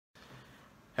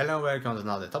Hello and welcome to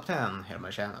another top 10 here on my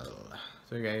channel.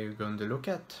 Today we're going to look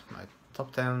at my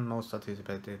top 10 most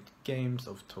anticipated games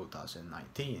of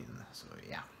 2019. So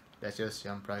yeah, let's just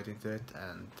jump right into it,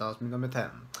 and that's number 10,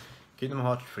 Kingdom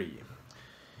Hearts 3.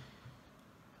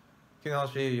 Kingdom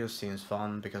Hearts 3 just seems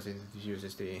fun because it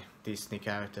uses the Disney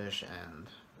characters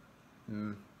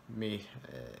and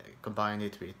combine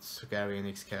it with Square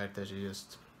Enix characters. It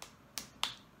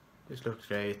just looks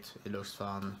great, it looks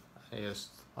fun. I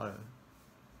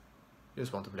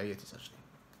just want to play it essentially.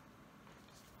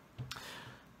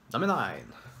 Number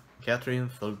 9, Catherine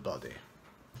Full Body.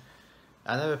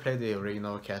 I never played the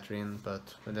original Catherine,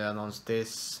 but when they announced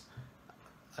this,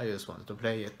 I just wanted to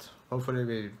play it. Hopefully it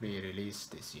will be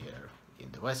released this year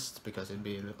in the West, because it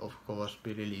will of course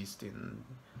be released in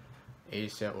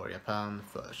Asia or Japan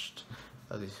first.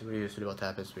 That is usually what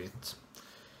happens with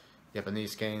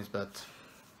Japanese games, but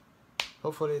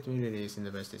hopefully it will be released in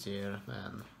the West this year,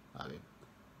 and I will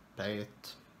play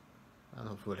it and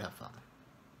hopefully have fun.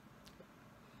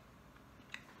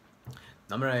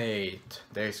 Number 8,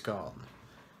 Days Gone.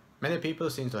 Many people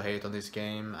seem to hate on this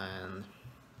game, and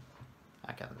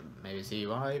I can maybe see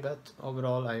why, but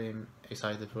overall I'm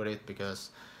excited for it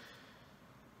because,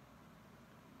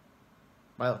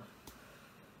 well,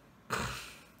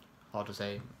 hard to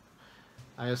say.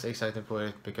 I'm just excited for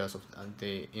it because of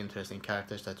the interesting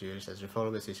characters that you usually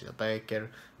follow. This is a Baker.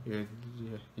 You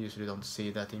usually don't see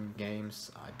that in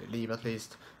games, I believe, at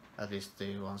least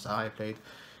the ones I played.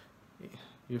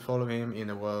 You follow him in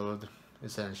a world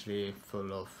essentially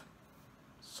full of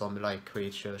zombie-like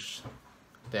creatures.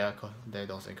 They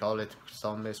don't call it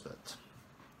zombies, but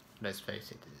let's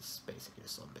face it, it's basically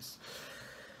zombies.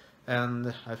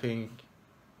 And I think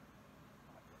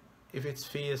if it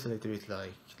feels a little bit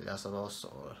like Last of Us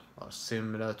or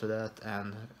similar to that,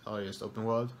 and or just open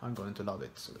world, I'm going to love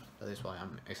it. So that is why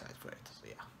I'm excited for it. So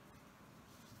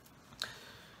yeah.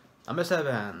 Number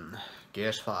 7,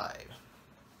 Gears 5.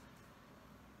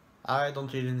 I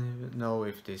don't really know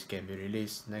if this game will be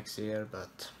released next year,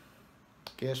 but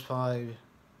Gears 5,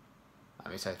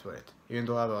 I'm excited for it. Even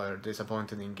though I was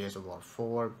disappointed in Gears of War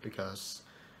 4 because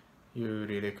you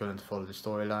really couldn't follow the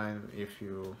storyline if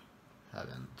you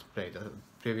haven't played the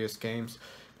previous games,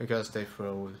 because they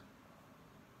throw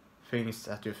things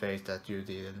at your face that you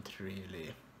didn't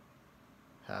really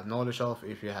have knowledge of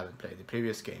if you haven't played the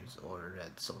previous games or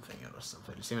read something or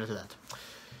something similar to that.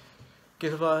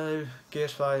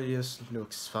 Gears 5 just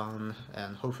looks fun,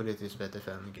 and hopefully it is better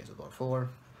than Gears of War 4.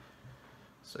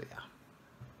 So yeah,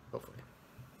 hopefully.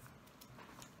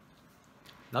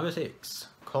 Number 6,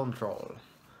 Control.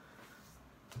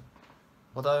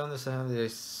 What I understand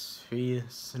is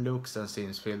looks and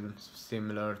seems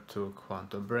similar to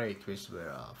Quantum Break, which were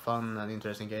a fun and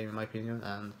interesting game in my opinion,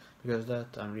 and because of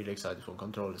that I'm really excited for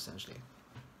Control essentially.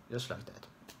 Just like that.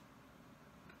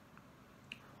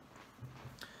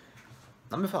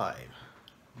 Number 5,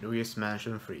 Luigi's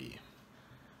Mansion 3.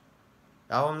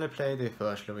 I only played the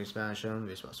first Luigi's Mansion,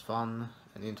 which was fun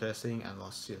and interesting and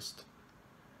was just...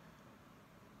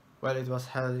 well, it was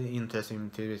highly interesting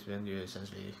activities when you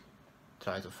essentially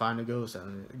try to find the ghosts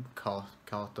and caught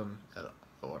them,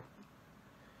 or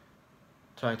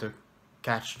try to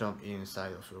catch them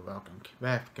inside of your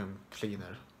vacuum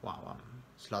cleaner. Wow, I'm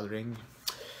sluttering.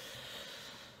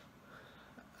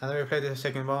 I never played the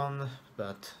second one,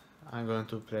 but I'm going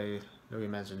to play Luigi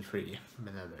Mansion 3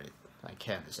 whenever I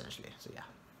can essentially, so yeah.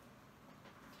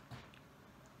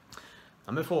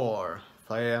 Number 4,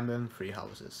 Fire Emblem Three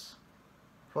Houses.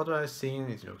 From what I've seen,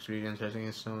 it looks really interesting.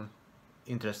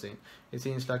 It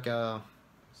seems like a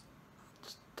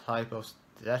type of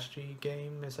strategy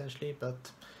game essentially,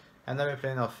 but I never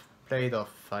played of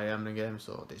Fire Emblem games,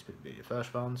 so this will be the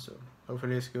first one, so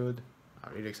hopefully it's good.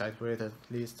 I'm really excited for it at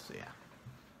least, so yeah.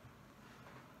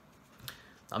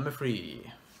 Number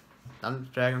 3,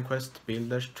 Dragon Quest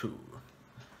Builders 2.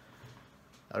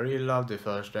 I really loved the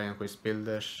first Dragon Quest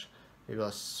Builders. It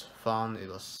was fun, it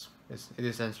is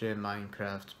essentially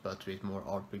Minecraft but with more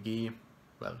RPG.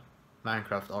 Well,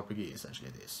 Minecraft RPG essentially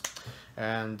it is.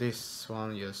 And this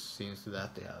one just seems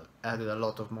that they have added a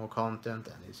lot of more content,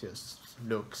 and it just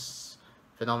looks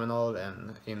phenomenal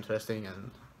and interesting,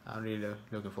 and I'm really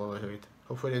looking forward to it.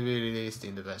 Hopefully it will be released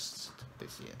in the West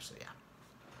this year, so yeah.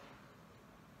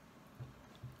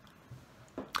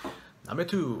 Number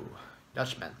 2,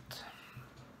 Judgment.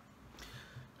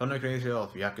 From the creator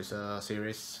of Yakuza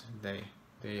series, they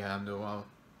have the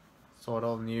sort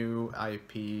of new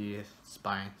IP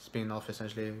spin-off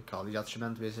essentially called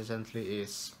Judgment, which essentially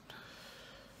is,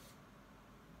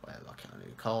 well, what can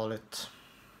we call it?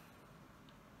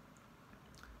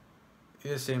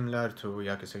 It is similar to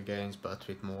Yakuza games, but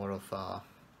with more of a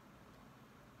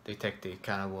detective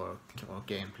kind of work or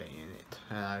gameplay in it,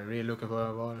 and I'm really looking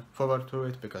forward to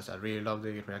it because I really love the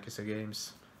Yakuza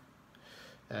games,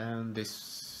 and this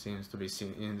seems to be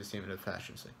seen in the similar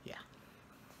fashion, so yeah.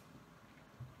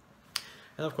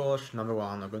 And of course, number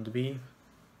one are going to be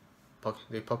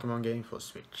the Pokemon game for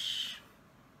Switch,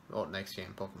 or next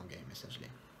gen Pokemon game essentially.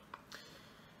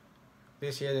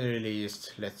 This year they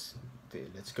released Let's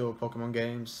Go Pokemon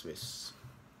games, which is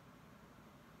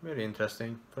really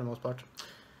interesting for the most part.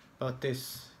 But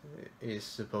this is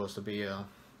supposed to be a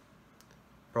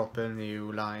proper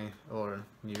new line or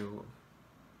new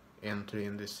entry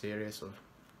in this series or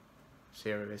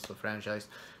franchise.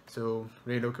 So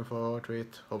really looking forward to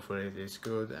it. Hopefully it is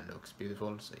good and looks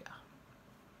beautiful. So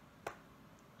yeah.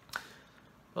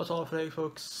 That's all for today,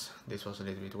 folks. This was a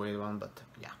little bit weird one, but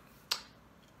yeah.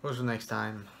 Also next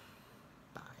time.